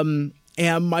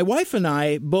my wife and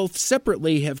I both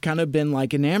separately have kind of been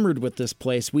like enamored with this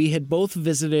place. We had both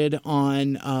visited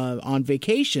on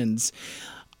vacations.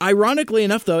 Ironically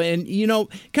enough, though, and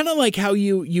kind of like how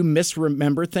you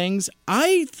misremember things,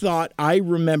 I thought I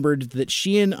remembered that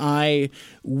she and I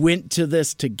went to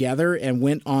this together and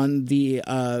went on the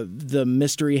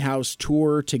Mystery House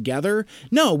tour together.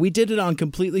 No, we did it on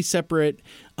completely separate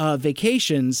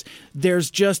vacations. There's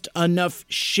just enough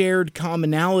shared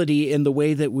commonality in the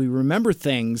way that we remember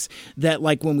things that,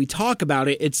 like, when we talk about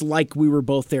it, it's like we were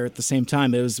both there at the same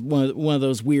time. It was one of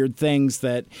those weird things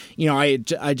that I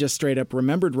just straight up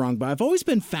remembered wrong. But I've always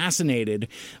been fascinated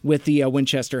with the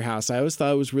Winchester house. I always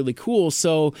thought it was really cool.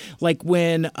 So, like,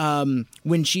 when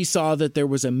she saw that there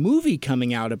was a movie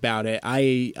coming out about it,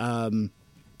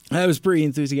 I was pretty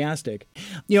enthusiastic,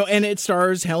 and it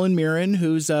stars Helen Mirren,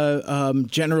 who's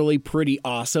generally pretty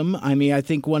awesome. I mean, I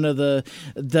think one of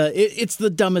it's the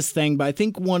dumbest thing, but I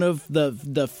think one of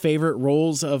the favorite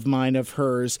roles of mine of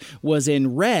hers was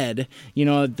in Red,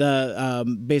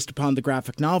 based upon the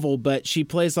graphic novel. But she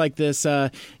plays like this,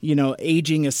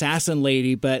 aging assassin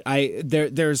lady. But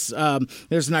there's an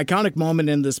iconic moment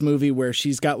in this movie where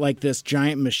she's got like this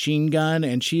giant machine gun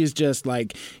and she's just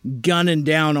like gunning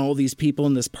down all these people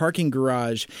in this parking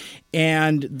garage.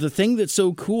 And the thing that's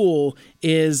so cool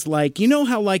is, like,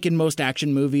 how like in most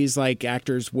action movies, like,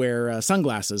 actors wear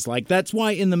sunglasses. Like, that's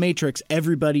why in The Matrix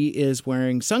everybody is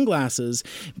wearing sunglasses,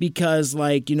 because,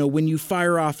 like, when you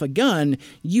fire off a gun,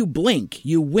 you blink,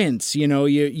 you wince, you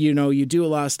do a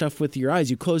lot of stuff with your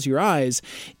eyes, you close your eyes.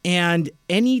 And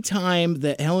any time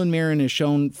that Helen Mirren is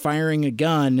shown firing a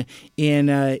gun in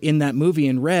that movie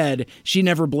in Red, she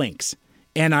never blinks.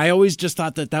 And I always just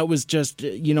thought that was just,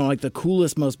 like the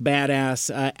coolest, most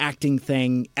badass acting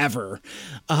thing ever.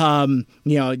 Helen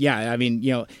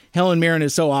Mirren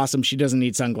is so awesome. She doesn't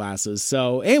need sunglasses.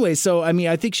 So anyway,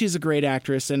 I think she's a great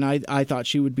actress, and I thought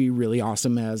she would be really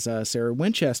awesome as Sarah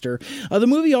Winchester. The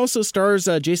movie also stars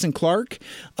Jason Clarke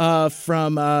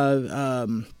from...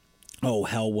 oh,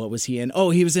 hell, what was he in? Oh,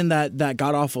 he was in that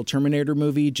god-awful Terminator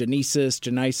movie, Terminator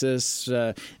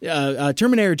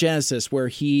Genesis, where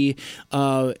he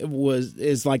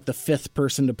is like the fifth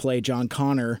person to play John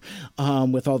Connor,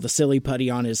 with all the silly putty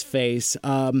on his face.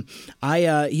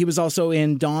 He was also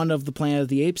in Dawn of the Planet of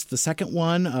the Apes, the second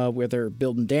one, where they're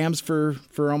building dams for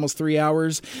almost 3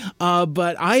 hours.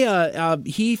 But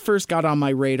he first got on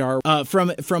my radar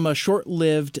from a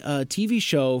short-lived TV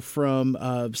show from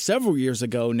several years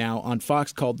ago now on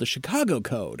Fox called The Chicago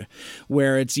Code,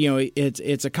 where it's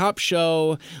a cop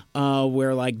show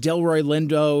where like Delroy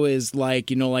Lindo is like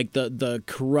the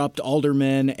corrupt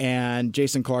alderman, and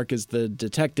Jason Clarke is the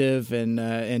detective,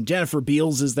 and Jennifer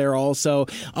Beals is there also.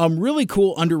 Really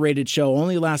cool, underrated show.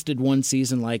 Only lasted one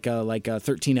season, like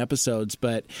 13 episodes,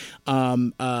 but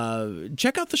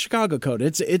check out The Chicago Code.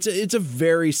 It's a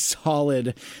very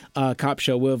solid cop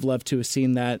show. Would have loved to have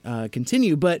seen that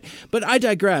continue, but I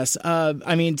digress.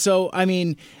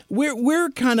 We're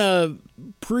kind of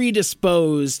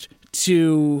predisposed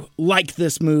to like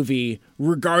this movie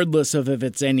regardless of if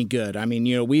it's any good. I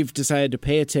mean, we've decided to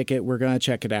pay a ticket. We're going to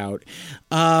check it out.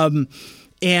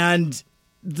 And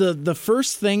the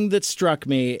first thing that struck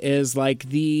me is like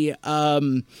the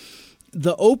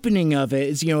opening of it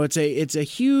is, it's a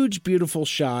huge, beautiful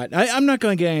shot. I'm not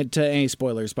going to get into any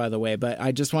spoilers, by the way, but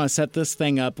I just want to set this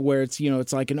thing up where it's,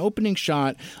 it's like an opening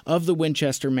shot of the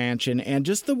Winchester Mansion, and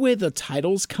just the way the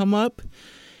titles come up,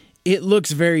 it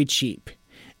looks very cheap.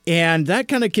 And that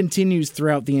kind of continues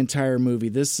throughout the entire movie.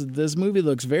 This movie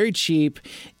looks very cheap,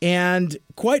 and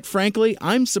quite frankly,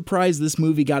 I'm surprised this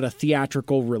movie got a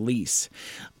theatrical release.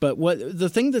 But the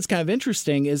thing that's kind of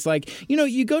interesting is, like,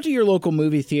 you go to your local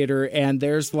movie theater and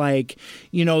there's like,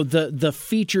 the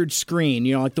featured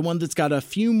screen, like the one that's got a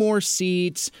few more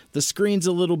seats, the screen's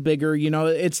a little bigger,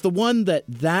 it's the one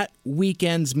that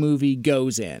weekend's movie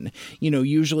goes in.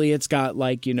 Usually it's got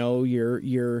like,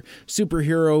 your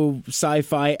superhero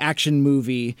sci-fi action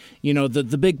movie,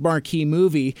 the big marquee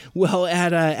movie. Well,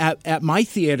 at my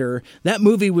theater, that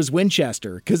movie was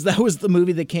Winchester, because that was the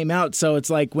movie that came out. So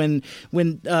it's like when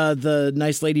the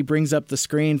nice lady brings up the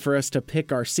screen for us to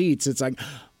pick our seats, it's like,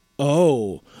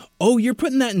 oh, you're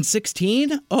putting that in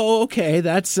 16? Oh, okay,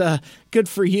 that's good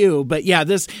for you. But yeah,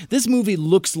 this movie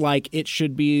looks like it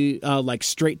should be like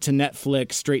straight to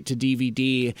Netflix, straight to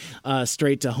DVD,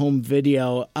 straight to home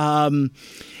video.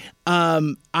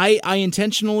 I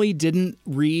intentionally didn't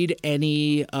read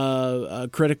any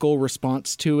critical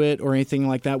response to it or anything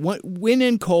like that. Went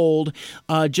in cold,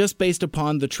 just based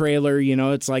upon the trailer.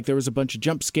 It's like there was a bunch of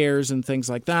jump scares and things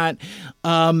like that.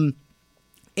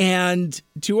 And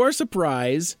to our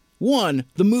surprise, one,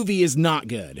 the movie is not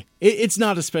good. It's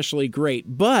not especially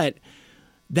great, but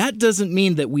that doesn't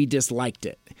mean that we disliked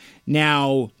it.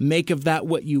 Now, make of that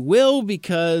what you will,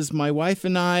 because my wife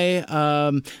and I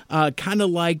kind of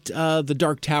liked The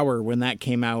Dark Tower when that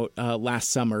came out last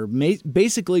summer,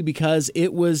 basically because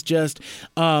it was just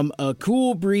a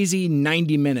cool, breezy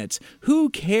 90 minutes. Who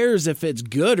cares if it's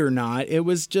good or not? It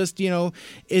was just,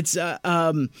 it's...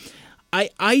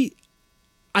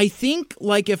 I think,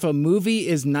 like, if a movie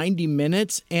is 90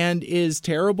 minutes and is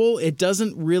terrible, it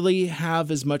doesn't really have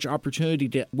as much opportunity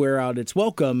to wear out its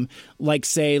welcome, like,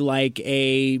 say, like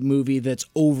a movie that's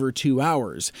over 2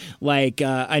 hours. Like,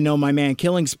 I know my man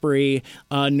Killing Spree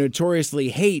notoriously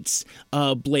hates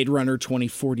Blade Runner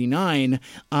 2049,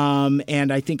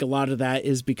 and I think a lot of that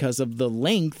is because of the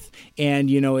length,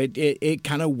 and, it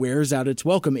kind of wears out its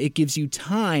welcome. It gives you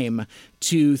time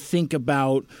to think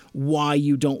about why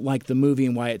you don't like the movie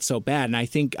and why it's so bad. And I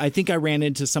think I ran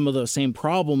into some of those same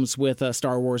problems with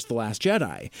Star Wars The Last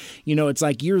Jedi. It's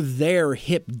like you're there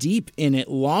hip deep in it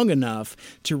long enough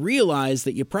to realize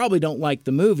that you probably don't like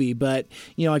the movie, but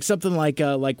like something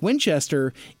like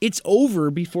Winchester, it's over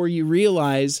before you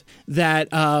realize that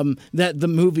that the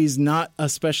movie's not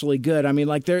especially good. I mean,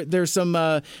 like there's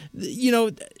some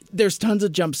there's tons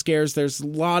of jump scares. There's a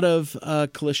lot of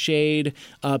cliched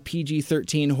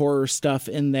PG-13 horror stuff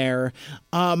in there.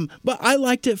 But I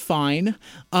liked it fine.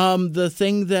 The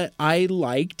thing that I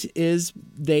liked is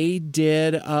they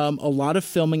did a lot of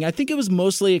filming. I think it was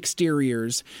mostly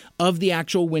exteriors of the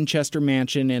actual Winchester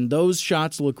Mansion, and those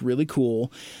shots look really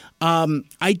cool.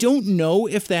 I don't know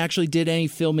if they actually did any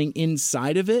filming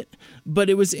inside of it, but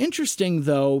it was interesting,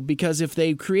 though, because if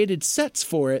they created sets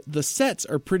for it, the sets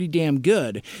are pretty damn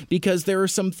good, because there are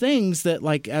some things that,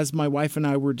 like, as my wife and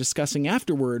I were discussing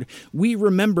afterward, we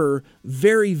remember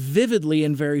very vividly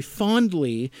and very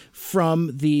fondly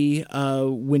from the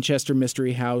Winchester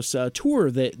Mystery House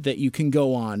tour that you can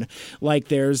go on. Like,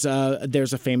 there's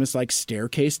a famous, like,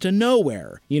 staircase to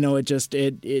nowhere.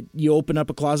 You open up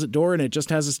a closet door and it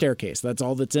just has a staircase. That's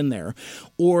all that's in there.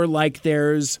 Or like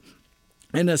there's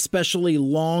an especially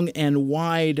long and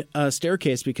wide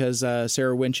staircase because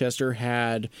Sarah Winchester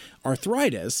had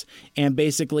arthritis, and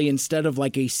basically instead of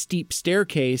like a steep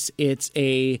staircase, it's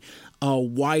a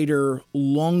wider,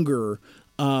 longer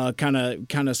kind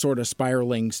of sort of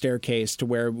spiraling staircase to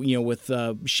where, with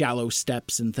shallow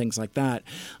steps and things like that.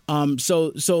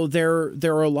 So there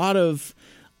are a lot of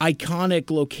iconic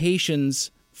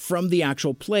locations from the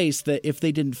actual place that if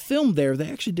they didn't film there,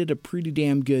 they actually did a pretty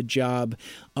damn good job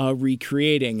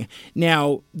recreating.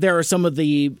 Now, there are some of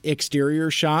the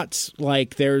exterior shots,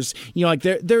 like there's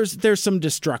some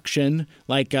destruction,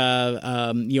 like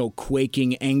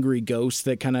quaking angry ghosts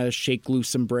that kind of shake loose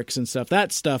some bricks and stuff.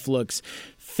 That stuff looks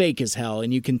fake as hell,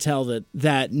 and you can tell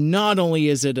that not only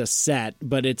is it a set,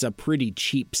 but it's a pretty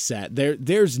cheap set.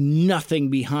 There's nothing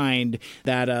behind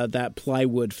that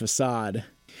plywood facade.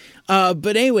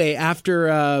 But anyway, after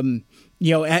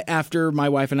my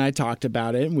wife and I talked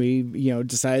about it, we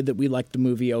decided that we liked the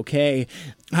movie okay.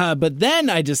 But then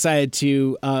I decided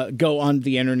to go on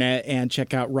the internet and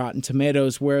check out Rotten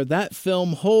Tomatoes, where that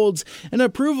film holds an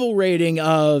approval rating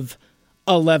of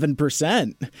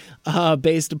 11%,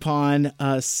 based upon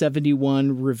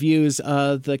 71 reviews.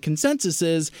 The consensus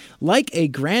is, like a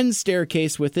grand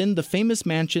staircase within the famous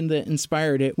mansion that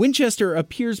inspired it, Winchester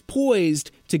appears poised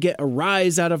to get a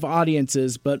rise out of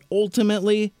audiences, but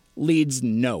ultimately leads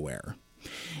nowhere.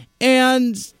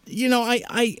 And,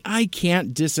 I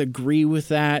can't disagree with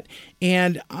that,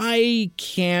 and I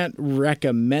can't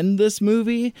recommend this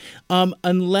movie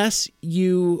unless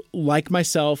you, like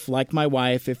myself, like my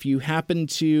wife, if you happen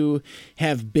to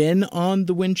have been on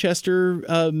the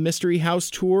Winchester Mystery House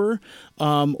tour,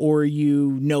 or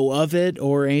you know of it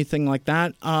or anything like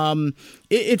that.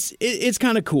 It's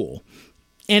kind of cool.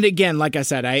 And again, like I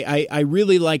said, I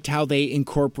really liked how they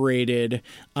incorporated,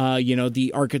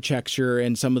 the architecture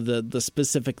and some of the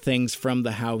specific things from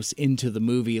the house into the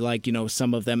movie. Like,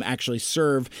 some of them actually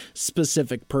serve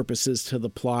specific purposes to the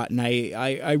plot. And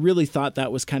I really thought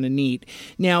that was kind of neat.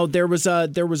 Now, there was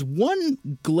one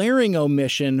glaring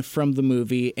omission from the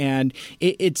movie, and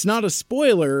it's not a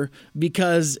spoiler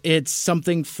because it's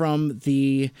something from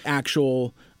the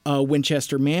actual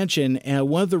Winchester Mansion.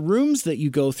 One of the rooms that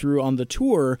you go through on the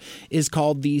tour is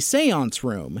called the Seance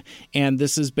Room, and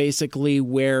this is basically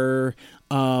where,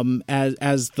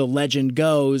 as the legend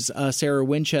goes, Sarah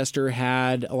Winchester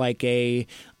had like a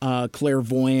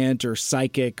clairvoyant or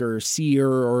psychic or seer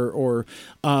or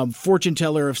fortune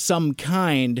teller of some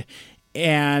kind,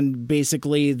 and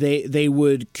basically they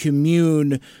would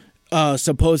commune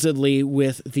supposedly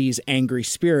with these angry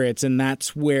spirits, and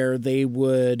that's where they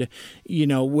would,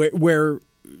 where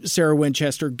Sarah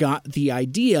Winchester got the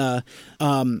idea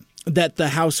that the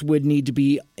house would need to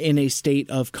be in a state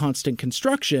of constant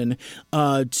construction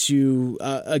to,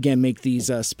 again, make these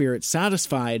spirits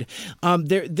satisfied.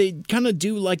 They kind of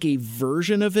do like a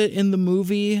version of it in the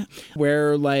movie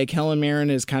where like Helen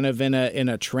Mirren is kind of in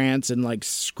a trance and like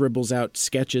scribbles out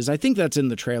sketches. I think that's in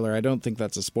the trailer. I don't think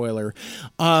that's a spoiler.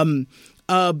 But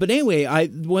anyway,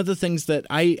 one of the things that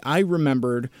I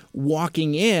remembered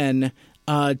walking in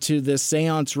to this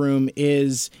seance room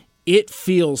is it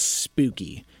feels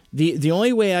spooky. The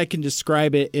only way I can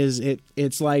describe it is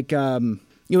it's like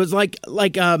it was like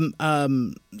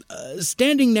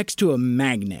standing next to a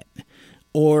magnet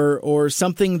or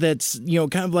something that's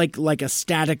kind of like a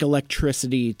static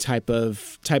electricity type of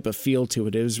feel to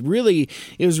it. It was really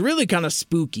kind of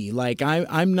spooky. Like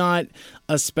I'm not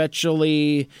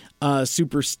especially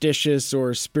superstitious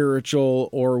or spiritual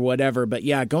or whatever, but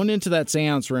yeah, going into that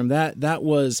seance room, that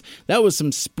was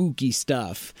some spooky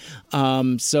stuff.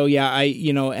 So yeah,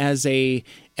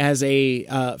 as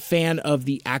a fan of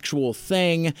the actual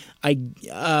thing, I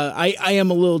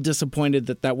am a little disappointed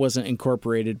that wasn't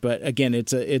incorporated. But again,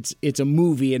 it's a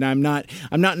movie, and I'm not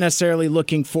necessarily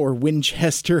looking for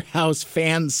Winchester House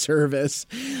fan service.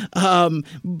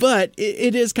 But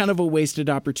it is kind of a wasted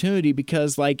opportunity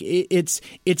because like it's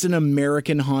an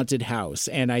American haunted house,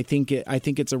 and I think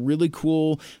it's a really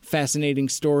cool, fascinating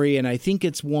story, and I think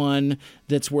it's one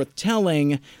that's worth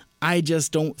telling. I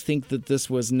just don't think that this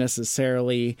was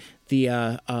necessarily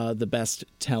the best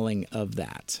telling of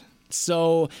that.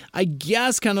 So I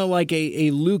guess kind of like a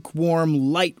lukewarm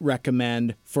light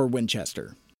recommend for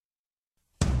Winchester.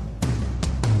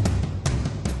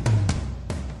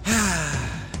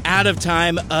 Out of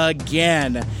time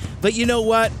again. But you know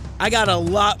what? I got a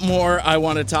lot more I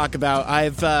want to talk about. I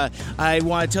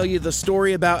want to tell you the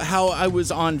story about how I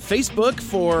was on Facebook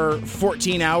for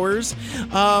 14 hours.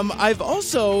 I've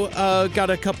also got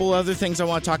a couple other things I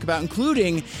want to talk about,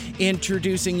 including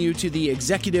introducing you to the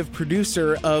executive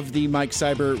producer of the Mike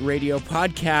Seibert Radio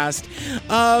podcast.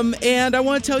 And I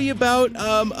want to tell you about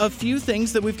a few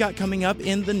things that we've got coming up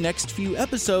in the next few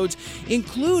episodes,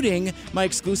 including my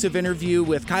exclusive interview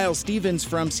with Kyle Stevens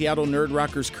from Seattle Nerd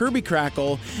Rockers Kirby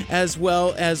Crackle, as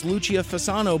well as Lucia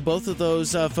Fasano. Both of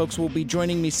those folks will be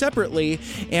joining me separately,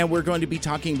 and we're going to be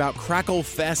talking about Crackle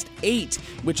Fest 8,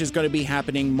 which is going to be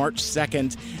happening March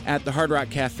 2nd at the Hard Rock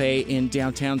Cafe in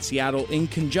downtown Seattle in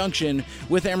conjunction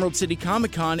with Emerald City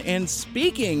Comic Con. And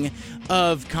speaking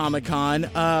of Comic Con,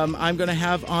 I'm going to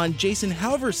have on Jason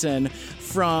Halverson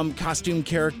from Costume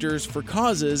Characters for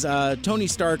Causes, Tony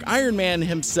Stark, Iron Man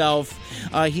himself.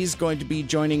 He's going to be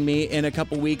joining me in a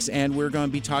couple weeks, and we're going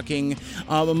to be talking,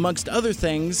 amongst other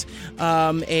things,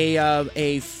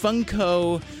 a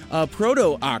Funko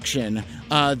proto auction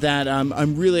that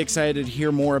I'm really excited to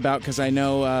hear more about, because I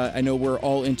know we're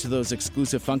all into those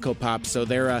exclusive Funko Pops. So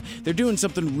they're doing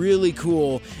something really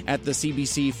cool at the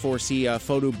CBC4C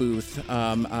photo booth.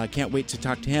 Can't wait to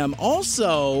talk to him.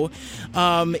 Also,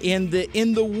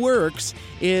 in the works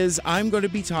is I'm going to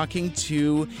be talking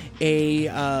to a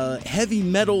heavy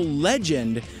metal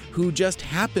legend who just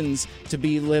happens to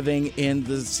be living in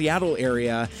the Seattle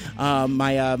area.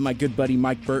 My good buddy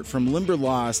Mike Burt from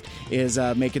Limberlost is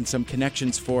making some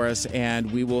connections for us,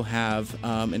 and we will have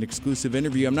an exclusive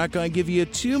interview. I'm not going to give you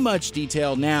too much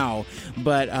detail now,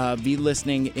 but be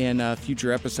listening in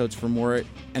future episodes for more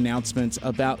announcements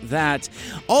about that.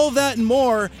 All of that and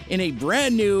more in a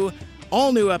brand new,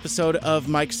 all-new episode of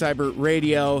Mike Seibert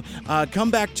Radio.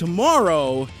 Come back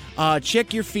tomorrow.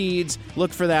 Check your feeds.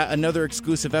 Look for that, another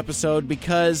exclusive episode,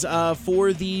 because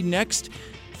for the next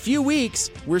few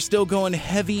weeks, we're still going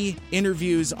heavy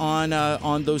interviews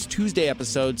on those Tuesday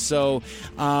episodes. So,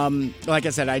 like I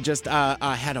said, I just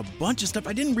had a bunch of stuff.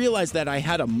 I didn't realize that I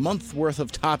had a month worth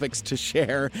of topics to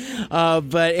share.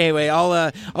 But anyway,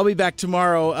 I'll be back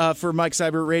tomorrow for Mike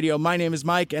Seibert Radio. My name is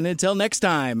Mike, and until next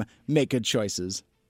time, make good choices.